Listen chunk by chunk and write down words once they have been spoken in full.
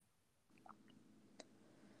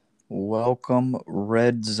Welcome,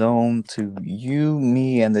 Red Zone, to you,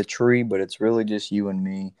 me, and the tree, but it's really just you and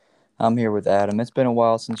me. I'm here with Adam. It's been a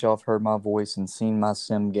while since y'all have heard my voice and seen my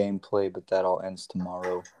sim gameplay, but that all ends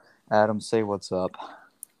tomorrow. Adam, say what's up.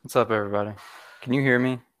 What's up, everybody? Can you hear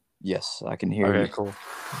me? Yes, I can hear Okay, you. cool.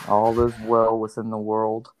 All is well within the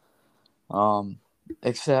world. Um,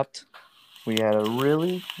 except we had a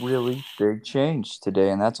really, really big change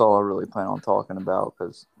today, and that's all I really plan on talking about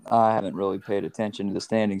because I haven't really paid attention to the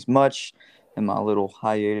standings much in my little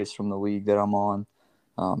hiatus from the league that I'm on.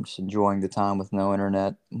 Just enjoying the time with no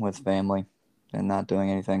internet, with family, and not doing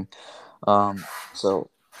anything. So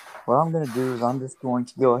what I'm going to do is I'm just going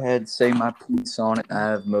to go ahead and say my piece on it. I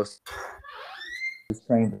have most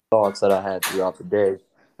train of thoughts that I had throughout the day.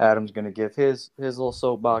 Adam's going to give his little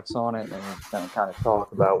soapbox on it, and we're just going to kind of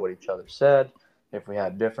talk about what each other said, if we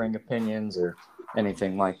had differing opinions or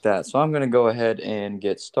anything like that. So I'm going to go ahead and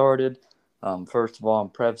get started. First of all, I'm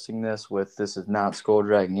prefacing this is not skull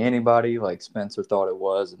dragging anybody like Spencer thought it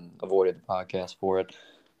was and avoided the podcast for it.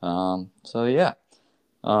 So yeah.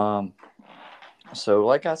 Um, so,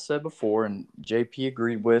 like I said before, and JP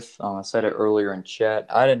agreed with, I said it earlier in chat,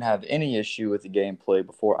 I didn't have any issue with the gameplay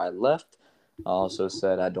before I left. I also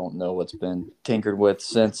said I don't know what's been tinkered with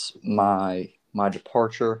since my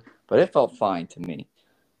departure, but it felt fine to me.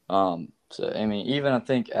 So, I mean, even I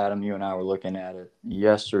think, Adam, you and I were looking at it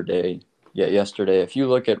yesterday. Yeah, yesterday. If you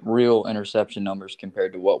look at real interception numbers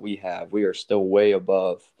compared to what we have, we are still way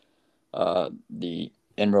above the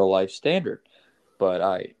in real life standard. But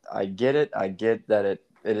I get it. I get that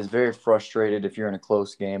it is very frustrated if you're in a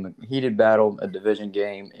close game, a heated battle, a division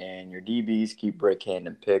game, and your DBs keep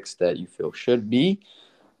breakhanding picks that you feel should be.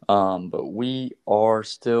 But we are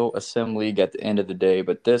still a sim league at the end of the day.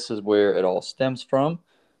 But this is where it all stems from.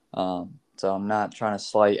 So I'm not trying to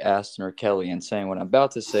slight Aston or Kelly and saying what I'm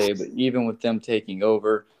about to say, but even with them taking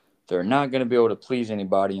over, they're not going to be able to please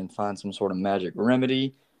anybody and find some sort of magic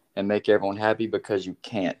remedy and make everyone happy because you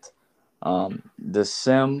can't. The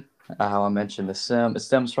sim, how I mentioned the sim, it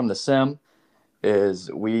stems from the sim. Is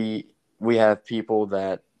we have people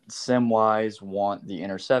that sim wise want the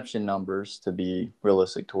interception numbers to be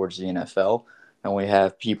realistic towards the NFL, and we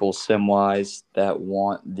have people sim wise that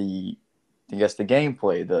want I guess the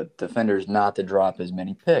gameplay, the defenders not to drop as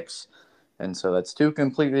many picks, and so that's two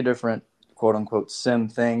completely different quote unquote sim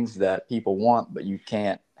things that people want, but you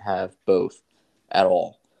can't have both at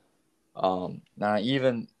all. Now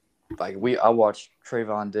even like I watched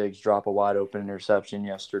Trayvon Diggs drop a wide open interception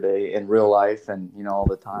yesterday in real life, and all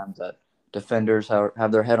the times that defenders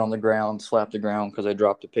have their head on the ground, slap the ground because they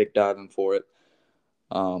dropped a pick diving for it.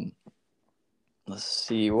 Um, let's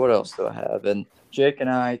see what else do I have. And Jake and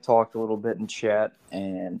I talked a little bit in chat,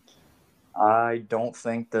 and I don't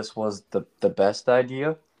think this was the best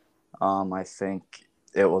idea. I think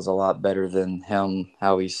it was a lot better than him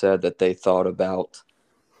how he said that they thought about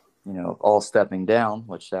all stepping down,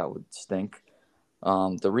 which that would stink.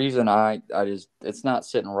 The reason I just it's not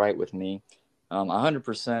sitting right with me.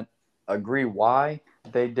 100% agree why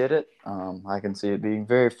they did it. I can see it being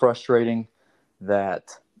very frustrating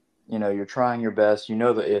that you're trying your best. You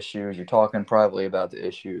know the issues. You're talking privately about the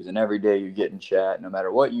issues, and every day you get in chat. No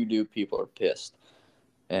matter what you do, people are pissed,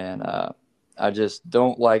 and I just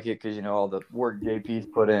don't like it because all the work JP's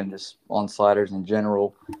put in just on sliders in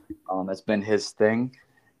general. That's been his thing,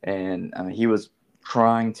 and I mean he was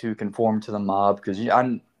trying to conform to the mob because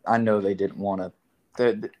I know they didn't want to.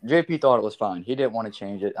 JP thought it was fine. He didn't want to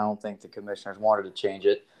change it. I don't think the commissioners wanted to change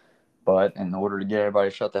it, but in order to get everybody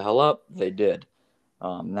to shut the hell up, they did.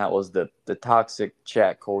 That was the toxic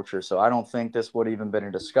chat culture. So I don't think this would even been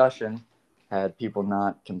a discussion had people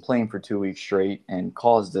not complained for 2 weeks straight and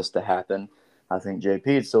caused this to happen. I think JP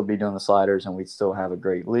would still be doing the sliders and we'd still have a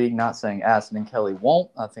great league. Not saying Aston and Kelly won't.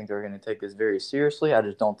 I think they're going to take this very seriously. I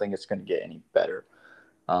just don't think it's going to get any better.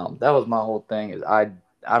 That was my whole thing. Is I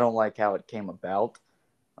don't like how it came about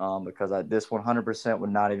because this 100% would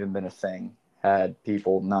not even been a thing had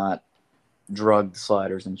people not drugged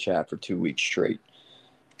sliders in chat for 2 weeks straight.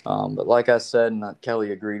 But like I said, and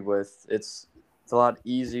Kelly agreed with, it's a lot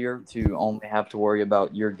easier to only have to worry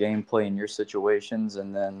about your gameplay and your situations,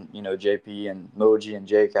 and then JP and Moji and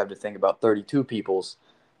Jake have to think about 32 people's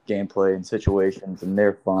gameplay and situations and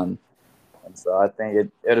their fun. And so I think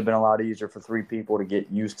it'd have been a lot easier for three people to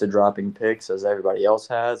get used to dropping picks as everybody else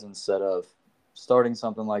has, instead of starting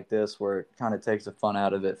something like this where it kind of takes the fun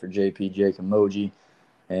out of it for JP, Jake, and Moji,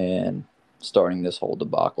 and starting this whole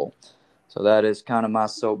debacle. So that is kind of my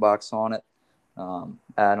soapbox on it.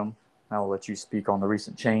 Adam, I will let you speak on the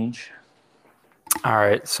recent change. All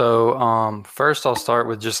right. So first I'll start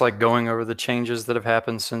with just like going over the changes that have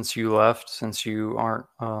happened since you left, since you aren't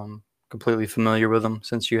completely familiar with them,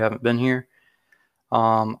 since you haven't been here.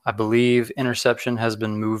 I believe interception has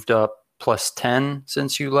been moved up +10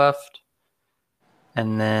 since you left.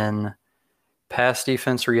 And then pass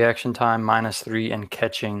defense reaction time -3 and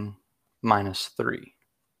catching -3.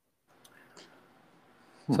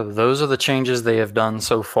 So those are the changes they have done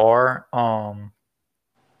so far.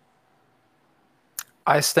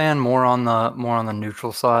 I stand more on the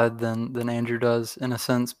neutral side than Andrew does in a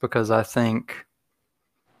sense, because I think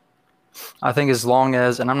as long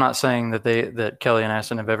as, and I'm not saying that Kelly and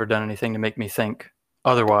Aston have ever done anything to make me think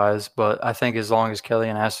otherwise, but I think as long as Kelly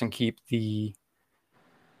and Aston keep the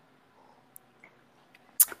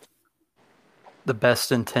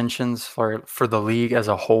best intentions for the league as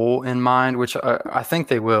a whole in mind, which I think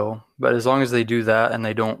they will, but as long as they do that and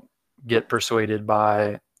they don't get persuaded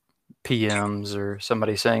by PMs or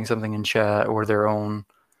somebody saying something in chat or their own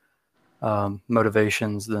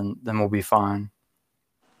motivations, then we'll be fine.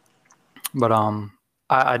 But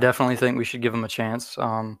I definitely think we should give them a chance.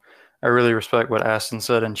 I really respect what Aston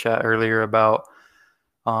said in chat earlier about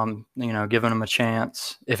giving them a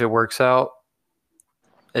chance. If it works out,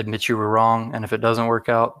 admit you were wrong, and if it doesn't work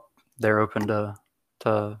out, they're open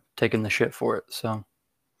to taking the shit for it. So.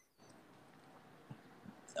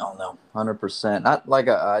 Oh no, 100%. Not like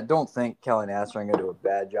I don't think Kelly and Aston are going to do a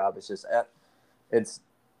bad job. It's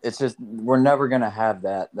it's just we're never going to have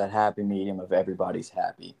that happy medium of everybody's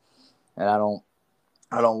happy, and I don't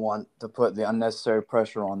want to put the unnecessary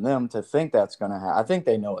pressure on them to think that's going to happen. I think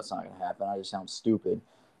they know it's not going to happen. I just sound stupid,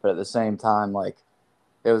 but at the same time, like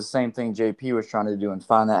it was the same thing JP was trying to do and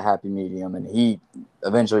find that happy medium, and he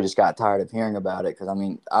eventually just got tired of hearing about it because I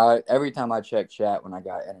mean, every time I checked chat when I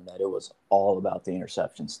got internet, it was all about the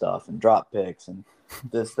interception stuff and drop picks and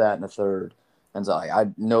this, that, and the third, and so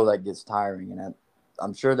I know that gets tiring, and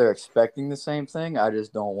I'm sure they're expecting the same thing. I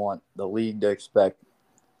just don't want the league to expect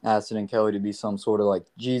Aston and Kelly to be some sort of like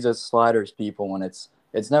Jesus sliders people when it's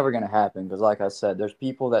never going to happen because like I said, there's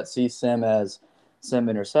people that see Sim as Sim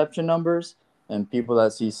interception numbers and people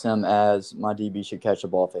that see Sim as my DB should catch the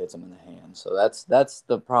ball if it hits him in the hand. So that's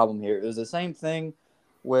the problem here. It was the same thing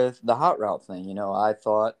with the hot route thing. I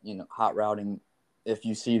thought hot routing. If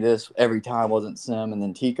you see this every time wasn't Sim, and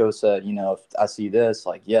then Tico said, if I see this,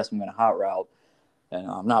 like yes, I'm going to hot route, and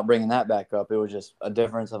I'm not bringing that back up. It was just a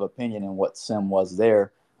difference of opinion in what Sim was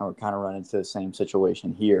there, and we're kind of running into the same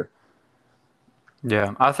situation here.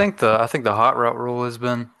 Yeah, I think the hot route rule has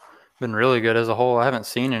been really good as a whole. I haven't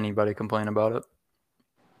seen anybody complain about it.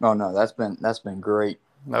 Oh no, that's been great.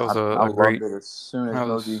 That was I a loved great. it as soon as That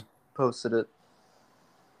Mosey was posted it.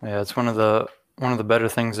 Yeah, it's one of the better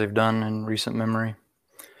things they've done in recent memory.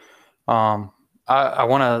 I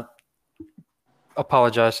want to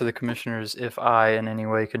apologize to the commissioners if I in any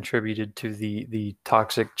way contributed to the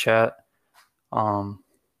toxic chat. Um,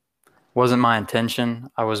 wasn't my intention.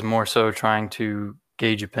 I was more so trying to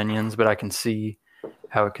gauge opinions, but I can see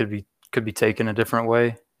how it could be taken a different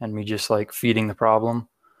way, and me just like feeding the problem.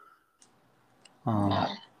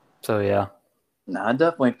 So yeah. No, I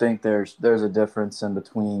definitely think there's a difference in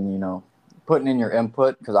between putting in your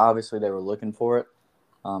input because obviously they were looking for it,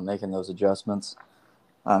 making those adjustments.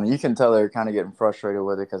 You can tell they're kind of getting frustrated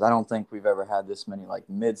with it because I don't think we've ever had this many like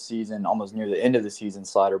mid-season, almost near the end of the season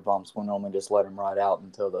slider bumps. We'll normally just let them ride out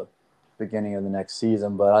until the beginning of the next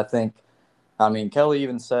season. But I mean, Kelly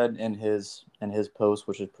even said in his post,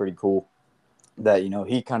 which is pretty cool, that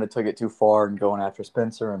he kind of took it too far and going after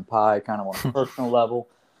Spencer and Pye kind of on a personal level.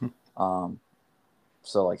 Um,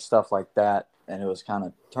 so like stuff like that, and it was kind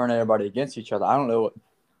of turning everybody against each other. I don't know what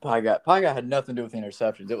Pye got. Pye got had nothing to do with the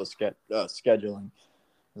interceptions. It was scheduling.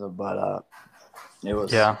 But it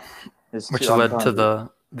was Yeah, it's which too. I'm led to telling you,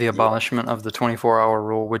 the yeah. abolishment of the 24-hour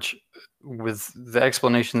rule, which with the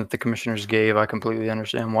explanation that the commissioners gave, I completely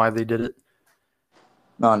understand why they did it.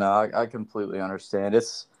 No, I completely understand.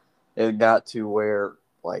 It got to where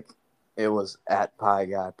like it was at Pie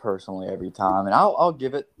Guy personally every time, and I'll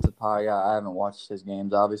give it to Pie Guy. I haven't watched his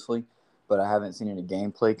games obviously, but I haven't seen any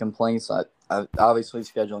gameplay complaints. Obviously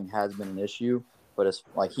scheduling has been an issue, but it's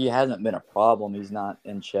like he hasn't been a problem. He's not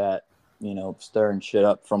in chat, stirring shit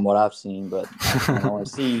up from what I've seen. But I can only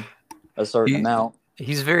see a certain he amount.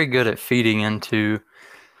 he's very good at feeding into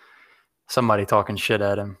somebody talking shit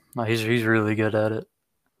at him. Like, he's really good at it.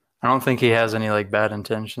 I don't think he has any like bad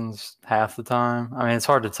intentions half the time. I mean, it's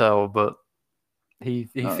hard to tell, but he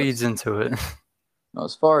No, feeds into it. no,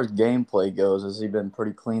 as far as gameplay goes, has he been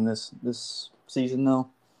pretty clean this season though?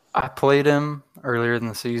 I played him earlier in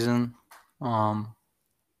the season, and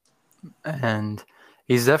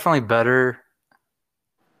he's definitely better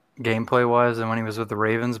gameplay wise than when he was with the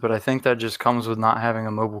Ravens, but I think that just comes with not having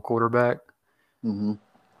a mobile quarterback.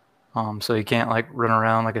 Mm-hmm. So he can't like run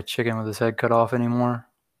around like a chicken with his head cut off anymore.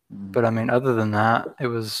 Mm-hmm. But I mean, other than that, it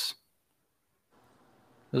was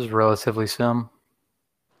relatively sim.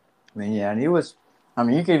 I mean, yeah, and he was. I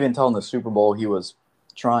mean, you could even tell in the Super Bowl he was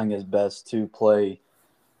trying his best to play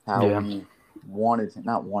how Yeah. we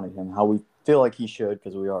not wanted him, how we feel like he should,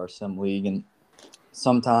 because we are a sim league, and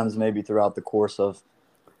sometimes maybe throughout the course of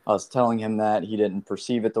us telling him that he didn't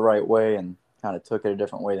perceive it the right way and kind of took it a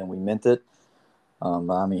different way than we meant it.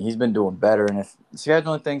 But I mean, he's been doing better, and if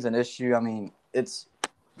scheduling thing's an issue, I mean, it's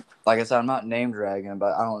like I said, I'm not name dragging,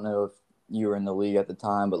 but I don't know if you were in the league at the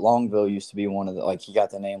time, but Longville used to be one of the like he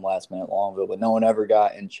got the name last minute Longville, but no one ever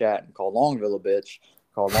got in chat and called Longville a bitch,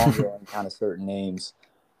 called Longville and kind of certain names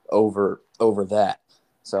over that.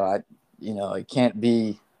 So it can't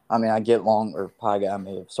be. I mean, I get Long or Pie Guy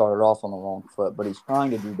may have started off on the wrong foot, but he's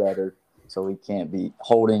trying to do better, so he can't be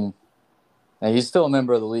holding. And he's still a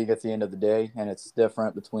member of the league at the end of the day, and it's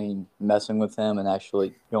different between messing with him and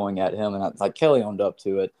actually going at him. And like Kelly owned up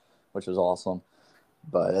to it, which was awesome.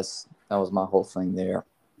 But that was my whole thing there.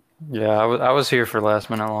 Yeah, I was here for last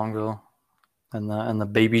minute Longville and the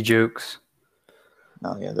baby jokes.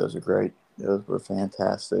 Oh yeah, those are great. Those were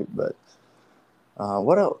fantastic. But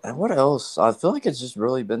what else? What else? I feel like it's just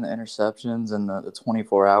really been the interceptions and the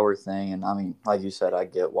 24-hour thing. And I mean, like you said, I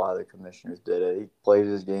get why the commissioners did it. He plays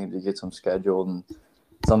his games, he gets them scheduled, and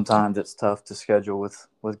sometimes it's tough to schedule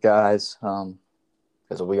with guys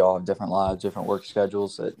because we all have different lives, different work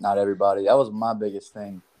schedules. That not everybody. That was my biggest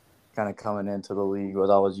thing, kind of coming into the league, was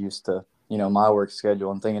I was used to my work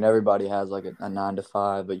schedule and thinking everybody has like a 9 to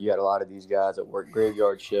 5, but you got a lot of these guys that work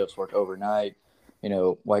graveyard shifts, work overnight.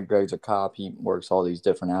 White Greg's a cop. He works all these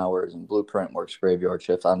different hours, and Blueprint works graveyard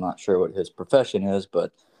shifts. I'm not sure what his profession is,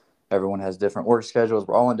 but everyone has different work schedules.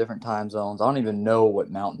 We're all in different time zones. I don't even know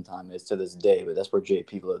what Mountain Time is to this day, but that's where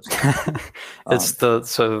JP lives.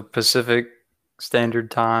 So Pacific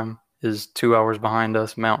Standard Time is 2 hours behind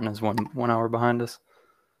us. Mountain is one hour behind us.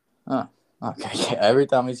 Huh. Okay. Yeah. Every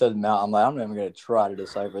time he says Mountain, I'm like, I'm not even going to try to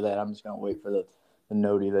decipher that. I'm just going to wait for the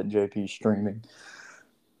noti that JP's streaming.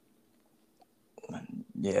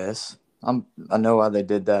 Yes, I know why they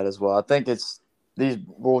did that as well. I think it's these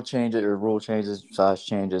rule changes, size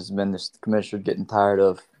changes. Been this commissioner getting tired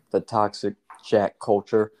of the toxic chat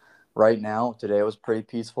culture. Right now, today it was pretty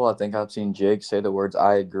peaceful. I think I've seen Jake say the words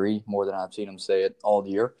 "I agree" more than I've seen him say it all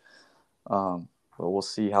year. But we'll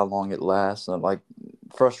see how long it lasts. Like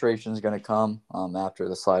frustration is going to come after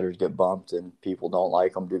the sliders get bumped and people don't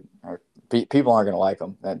like them. People aren't going to like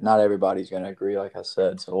them. Not everybody's going to agree, like I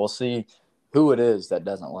said. So we'll see who it is that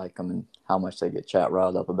doesn't like them and how much they get chat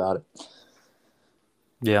riled up about it.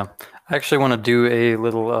 Yeah, I actually want to do a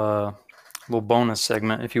little bonus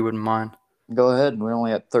segment if you wouldn't mind. Go ahead. We're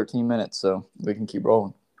only at 13 minutes, so we can keep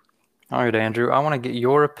rolling. All right, Andrew, I want to get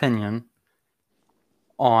your opinion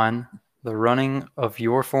on the running of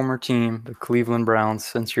your former team, the Cleveland Browns,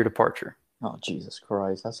 since your departure. Oh, Jesus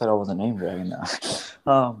Christ. I said I wasn't name dragging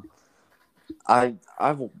now.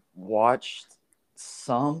 I've watched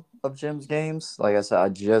some of Jim's games. Like I said, I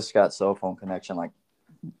just got cell phone connection like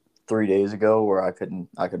 3 days ago where I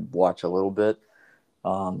could watch a little bit.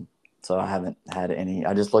 So I haven't had any.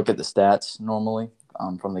 I just look at the stats normally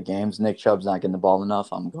from the games. Nick Chubb's not getting the ball enough.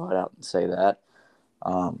 I'm going out and say that.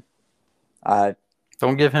 I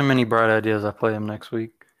Don't give him any bright ideas. I play him next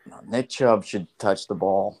week. Nick Chubb should touch the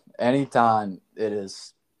ball anytime it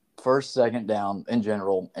is first, second down in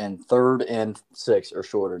general, and 3rd and 6 or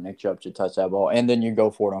shorter. Nick Chubb should touch that ball, and then you go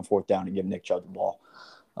for it on 4th down and give Nick Chubb the ball.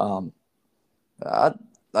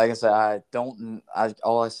 Like I said,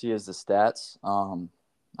 all I see is the stats.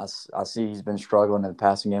 I see he's been struggling in the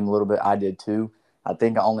passing game a little bit. I did too. I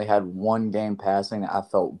think I only had one game passing that I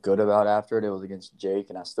felt good about after it. It was against Jake,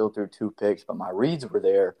 and I still threw 2 picks, but my reads were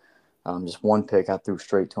there. Just one pick I threw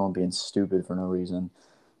straight to him being stupid for no reason.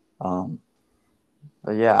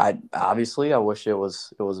 But yeah, I wish it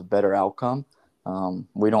was a better outcome.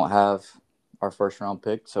 We don't have our first round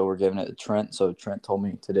pick, so we're giving it to Trent. So Trent told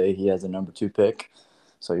me today he has a number 2 pick.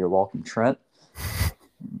 So you're welcome, Trent.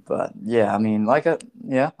 But yeah, I mean,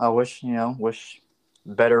 I wish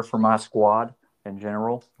better for my squad in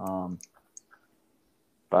general.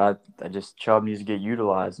 But I just Chubb needs to get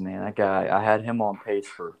utilized, man. That guy, I had him on pace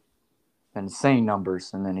for insane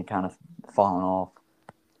numbers, and then he kind of fallen off.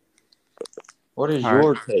 What is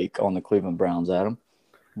your take on the Cleveland Browns, Adam?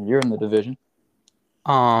 You're in the division.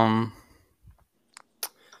 I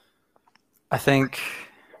think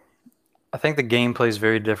the game plays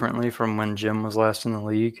very differently from when Jim was last in the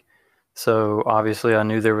league. So obviously, I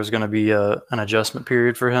knew there was going to be an adjustment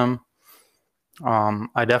period for him.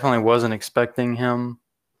 I definitely wasn't expecting him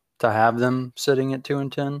to have them sitting at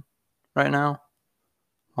 2-10 right now.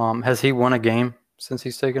 Has he won a game since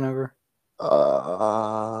he's taken over?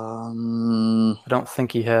 I don't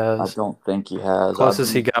think he I has. don't think he has.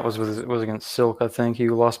 Closest he got was against Silk. I think he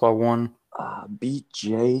lost by one. Beat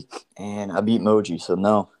Jake and I beat Moji, so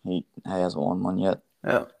no, he hasn't won one yet.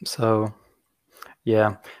 Yeah. So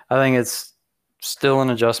yeah, I think it's still an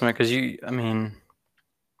adjustment because I mean,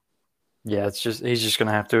 yeah, he's just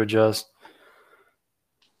gonna have to adjust.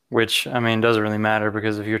 Which I mean doesn't really matter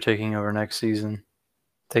because if you're taking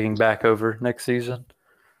back over next season,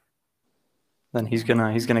 then he's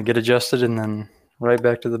gonna get adjusted and then right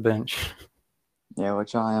back to the bench. Yeah,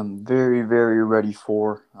 which I am very, very ready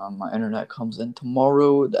for. My internet comes in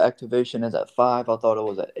tomorrow. The activation is at 5. I thought it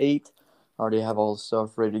was at 8. I already have all the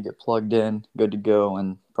stuff ready to get plugged in, good to go,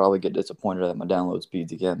 and probably get disappointed at my download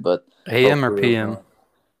speeds again. But AM or hopefully it'll PM?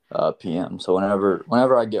 run PM. So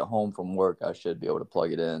whenever I get home from work, I should be able to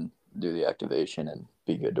plug it in, do the activation, and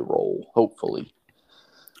be good to roll. Hopefully.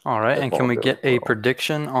 All right, If and can all we goes get a well.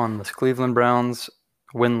 prediction on the Cleveland Browns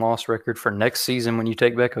win-loss record for next season when you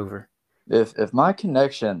take back over? If my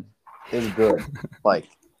connection is good, like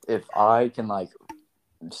if I can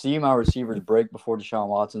see my receivers break before Deshaun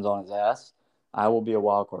Watson's on his ass, I will be a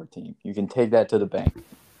wild card team. You can take that to the bank.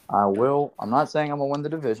 I will. I'm not saying I'm gonna win the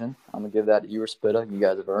division. I'm gonna give that to you or Spitta. You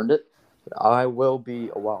guys have earned it. But I will be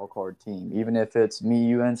a wild card team, even if it's me,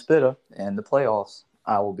 you, and Spitta in the playoffs.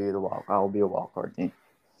 I will be a wild card team.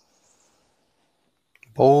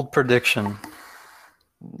 Bold prediction.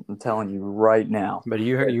 I'm telling you right now. But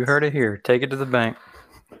you heard it here. Take it to the bank.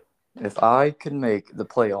 If I could make the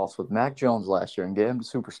playoffs with Mac Jones last year and get him to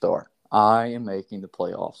superstar, I am making the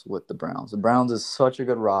playoffs with the Browns. The Browns is such a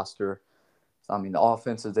good roster. I mean, the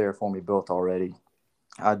offense is there for me built already.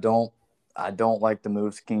 I don't like the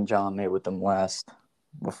moves King John made with them last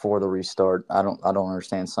before the restart. I don't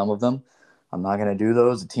understand some of them. I'm not gonna do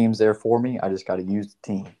those. The team's there for me. I just got to use the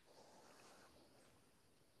team.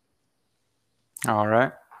 All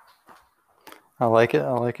right. I like it.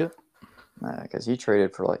 I like it. Because he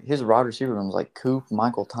traded for his wide receiver room was like Coop,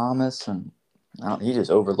 Michael Thomas, and he just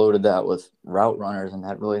overloaded that with route runners and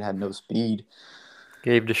that really had no speed.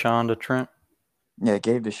 Gave Deshaun to Trent. Yeah,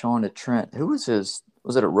 gave Deshaun to Trent. Who was his?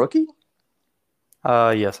 Was it a rookie?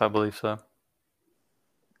 Yes, I believe so.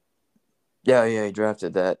 Yeah, he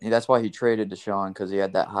drafted that. That's why he traded Deshaun because he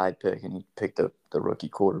had that high pick and he picked up the rookie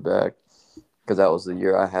quarterback. Because that was the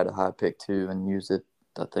year I had a high pick too and used it,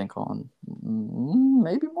 I think, on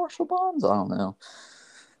maybe Marshall Bonds. I don't know.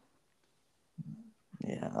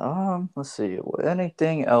 Yeah. Let's see.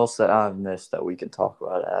 Anything else that I've missed that we can talk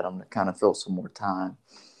about, Adam, to kind of fill some more time?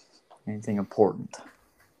 Anything important?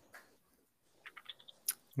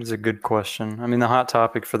 It's a good question. I mean, the hot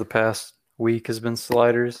topic for the past week has been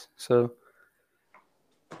sliders. So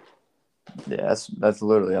Yeah, that's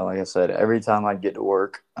literally like I said. Every time I'd get to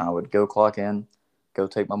work, I would go clock in, go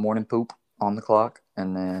take my morning poop on the clock,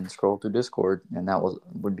 and then scroll through Discord, and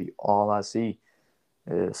would be all I see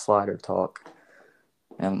is slider talk.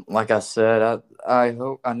 And like I said, I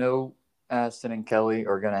know Aston and Kelly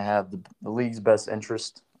are gonna have the league's best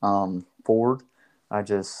interest forward.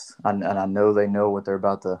 And I know they know what they're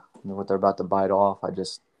about to bite off.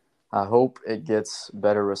 I hope it gets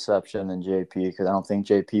better reception than JP because I don't think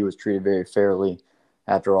JP was treated very fairly.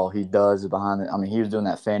 After all he does behind it, I mean, he was doing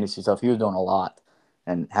that fantasy stuff. He was doing a lot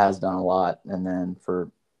and has done a lot. And then for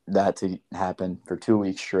that to happen for 2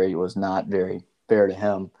 weeks straight was not very fair to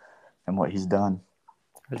him and what he's done.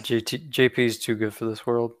 JP is too good for this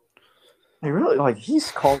world. He really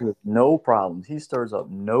he's causes no problems. He stirs up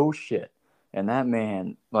no shit. And that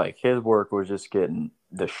man, his work was just getting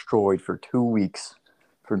destroyed for 2 weeks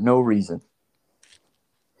for no reason.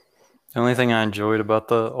 The only thing I enjoyed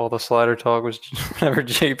about all the slider talk was whenever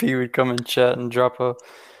JP would come in chat and drop a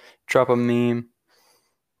meme.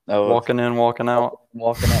 Walking in, walking out.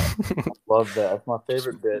 Walking out. I love that. That's my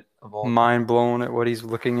favorite bit of all. Mind blown at what he's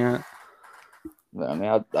looking at. I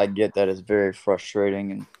mean, I get that it's very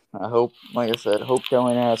frustrating, and I hope, like I said,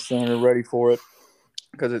 Kelly and Aston are ready for it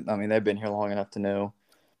because I mean they've been here long enough to know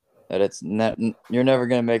that you're never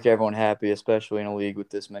going to make everyone happy, especially in a league with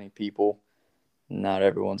this many people. Not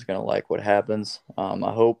everyone's going to like what happens. I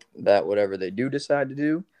hope that whatever they do decide to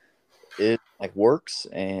do, it works,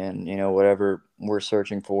 and whatever we're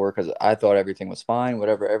searching for, because I thought everything was fine.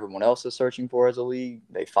 Whatever everyone else is searching for as a league,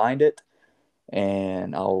 they find it,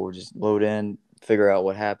 and I'll just load in, figure out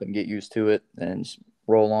what happened, get used to it, and just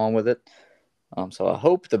roll on with it. So I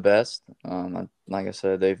hope the best. Like I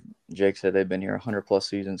said, Jake said they've been here 100+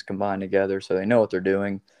 seasons combined together, so they know what they're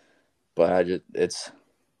doing. But it's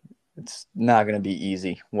not going to be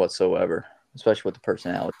easy whatsoever, especially with the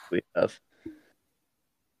personality we have.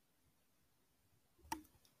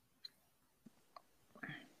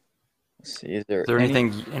 Let's see, is there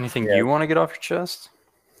anything Yeah. you want to get off your chest?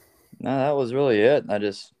 No, that was really it. Like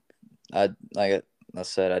I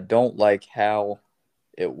said, I don't like how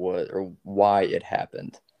it was or why it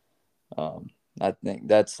happened. I think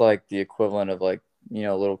that's like the equivalent of like,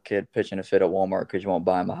 a little kid pitching a fit at Walmart because you won't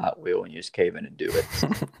buy him a Hot Wheel and you just cave in and do it.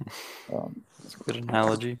 That's a good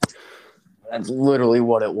analogy. That's literally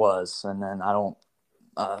what it was. And then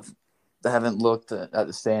I haven't looked at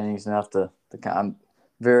the standings enough I'm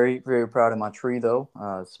very, very proud of my tree though.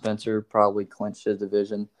 Spencer probably clinched his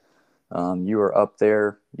division. You were up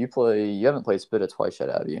there. You haven't played Spitta twice yet,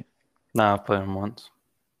 have you? No, I've played them once.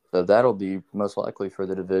 So that'll be most likely for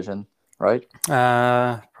the division, right?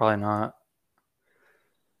 Probably not.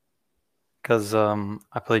 Because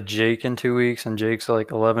I played Jake in 2 weeks, and Jake's like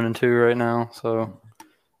 11-2 right now. So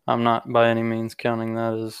I'm not by any means counting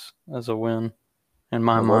that as a win in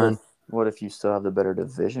my mind. What if you still have the better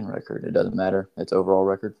division record? It doesn't matter. It's overall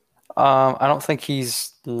record. I don't think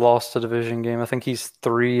he's lost a division game. I think he's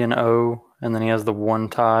 3-0, and then he has the one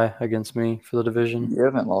tie against me for the division. You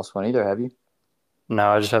haven't lost one either, have you? No,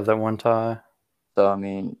 I just have that one tie. So I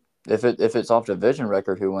mean, if it's off division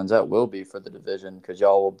record, who wins that will be for the division because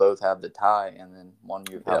y'all will both have the tie, and then one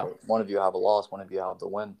of you have a loss, one of you have the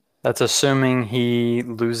win. That's assuming he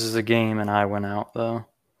loses a game and I win out, though.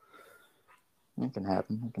 It can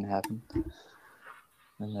happen. It can happen.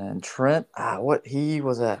 And then Trent, he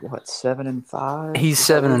was at 7-5. He's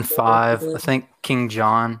 7-5. I think King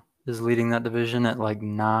John is leading that division at like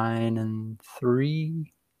 9-3,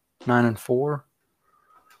 9-4.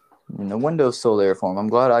 And the window's still there for him. I'm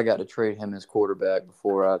glad I got to trade him as quarterback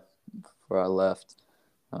before I left.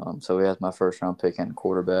 So he has my first round pick and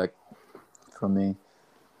quarterback from me.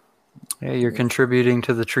 Yeah, you're contributing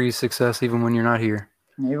to the tree's success even when you're not here.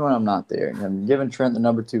 Even when I'm not there. I'm giving Trent the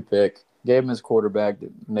number 2 pick. Gave him his quarterback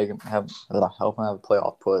to help him have a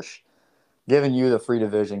playoff push. Giving you the free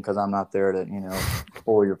division because I'm not there to,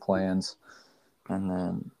 spoil your plans. And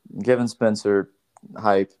then giving Spencer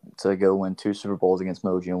hype to go win 2 Super Bowls against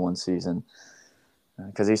Moji in one season.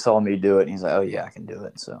 Because he saw me do it, and he's like, oh, yeah, I can do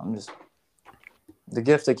it. So I'm just – the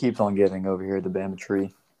gift that keeps on giving over here at the Bama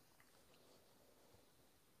Tree.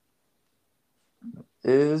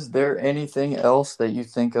 Is there anything else that you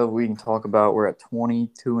think of we can talk about? We're at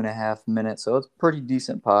 22.5 minutes, so it's a pretty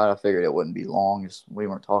decent pod. I figured it wouldn't be long. We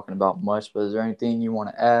weren't talking about much, but is there anything you want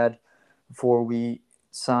to add before we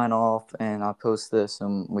sign off and I post this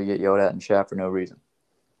and we get yelled at in chat for no reason?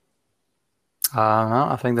 No,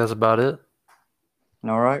 I think that's about it.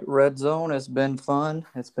 All right, Red Zone, it's been fun.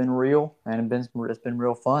 It's been real, and it's been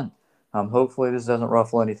real fun. Hopefully this doesn't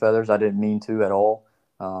ruffle any feathers. I didn't mean to at all.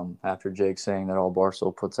 After Jake saying that all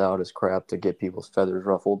Barstool puts out is crap to get people's feathers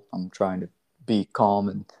ruffled, I'm trying to be calm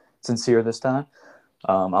and sincere this time.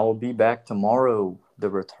 I will be back tomorrow.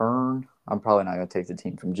 The return. I'm probably not going to take the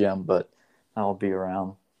team from Jim, but I'll be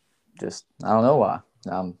around. I don't know why.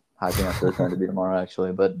 I'm hyping up the return to be tomorrow,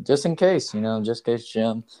 actually. But just in case, just in case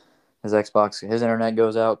Jim, his Xbox, his internet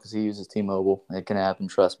goes out because he uses T-Mobile. It can happen,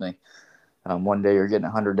 trust me. One day you're getting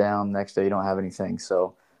 100 down, next day you don't have anything.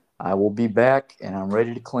 So I will be back, and I'm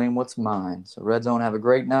ready to claim what's mine. So, Red Zone, have a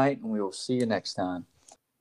great night, and we will see you next time.